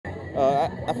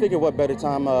I figured what better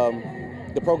time.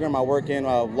 The program I work in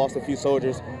lost a few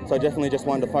soldiers, so I definitely just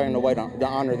wanted to fight in a way to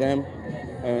honor them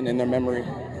and in their memory.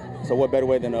 So what better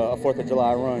way than a 4th of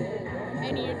July run?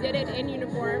 And you did it in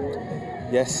uniform?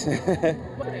 Yes.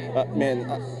 Man,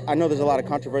 I know there's a lot of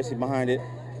controversy behind it,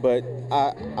 but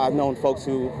I've known folks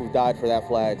who died for that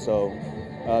flag, so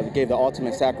gave the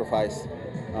ultimate sacrifice.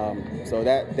 So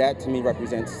that to me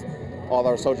represents all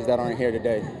our soldiers that aren't here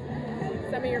today.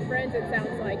 Some of your friends, it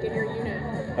sounds like, in your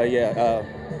unit. Yeah,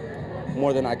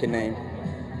 more than I can name.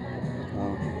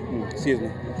 Excuse me.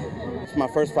 It's my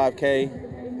first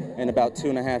 5K in about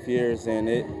 2.5 years, and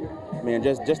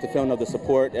just the feeling of the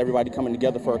support, everybody coming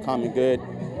together for a common good,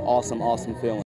 awesome feeling.